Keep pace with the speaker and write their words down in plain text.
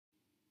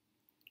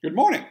Good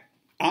morning.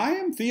 I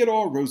am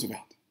Theodore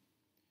Roosevelt.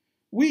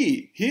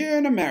 We, here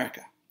in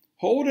America,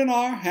 hold in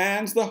our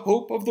hands the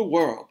hope of the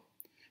world,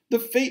 the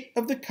fate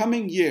of the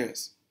coming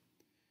years.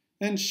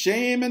 And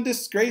shame and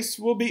disgrace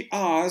will be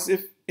ours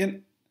if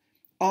in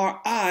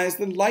our eyes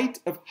the light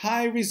of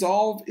high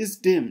resolve is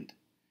dimmed,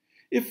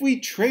 if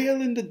we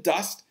trail in the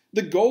dust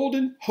the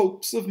golden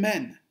hopes of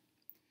men.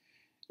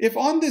 If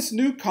on this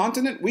new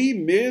continent we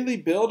merely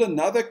build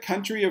another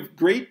country of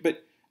great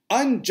but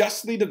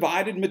unjustly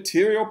divided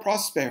material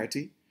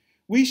prosperity,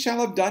 we shall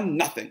have done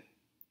nothing.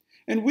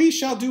 And we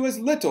shall do as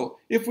little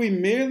if we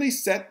merely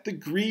set the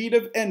greed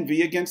of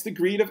envy against the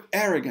greed of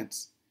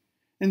arrogance,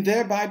 and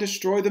thereby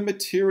destroy the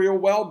material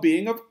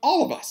well-being of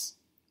all of us.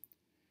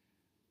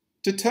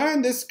 To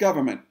turn this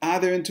government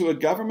either into a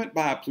government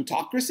by a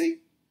plutocracy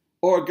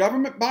or a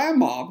government by a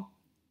mob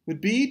would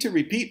be to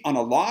repeat on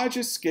a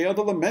larger scale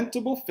the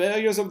lamentable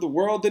failures of the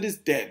world that is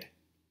dead.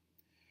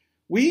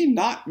 We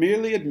not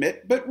merely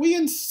admit, but we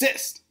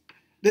insist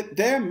that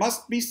there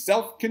must be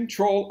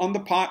self-control on the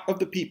part of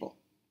the people,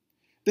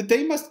 that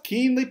they must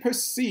keenly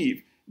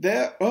perceive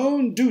their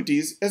own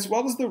duties as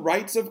well as the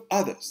rights of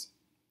others.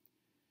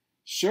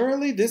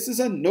 Surely this is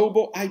a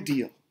noble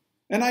ideal,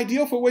 an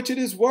ideal for which it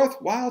is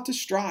worthwhile to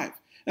strive,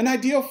 an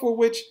ideal for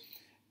which,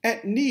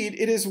 at need,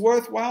 it is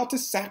worthwhile to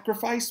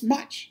sacrifice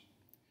much.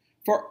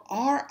 For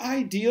our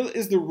ideal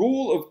is the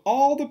rule of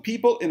all the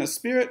people in a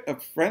spirit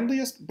of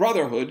friendliest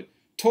brotherhood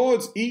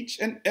towards each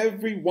and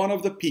every one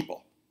of the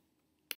people.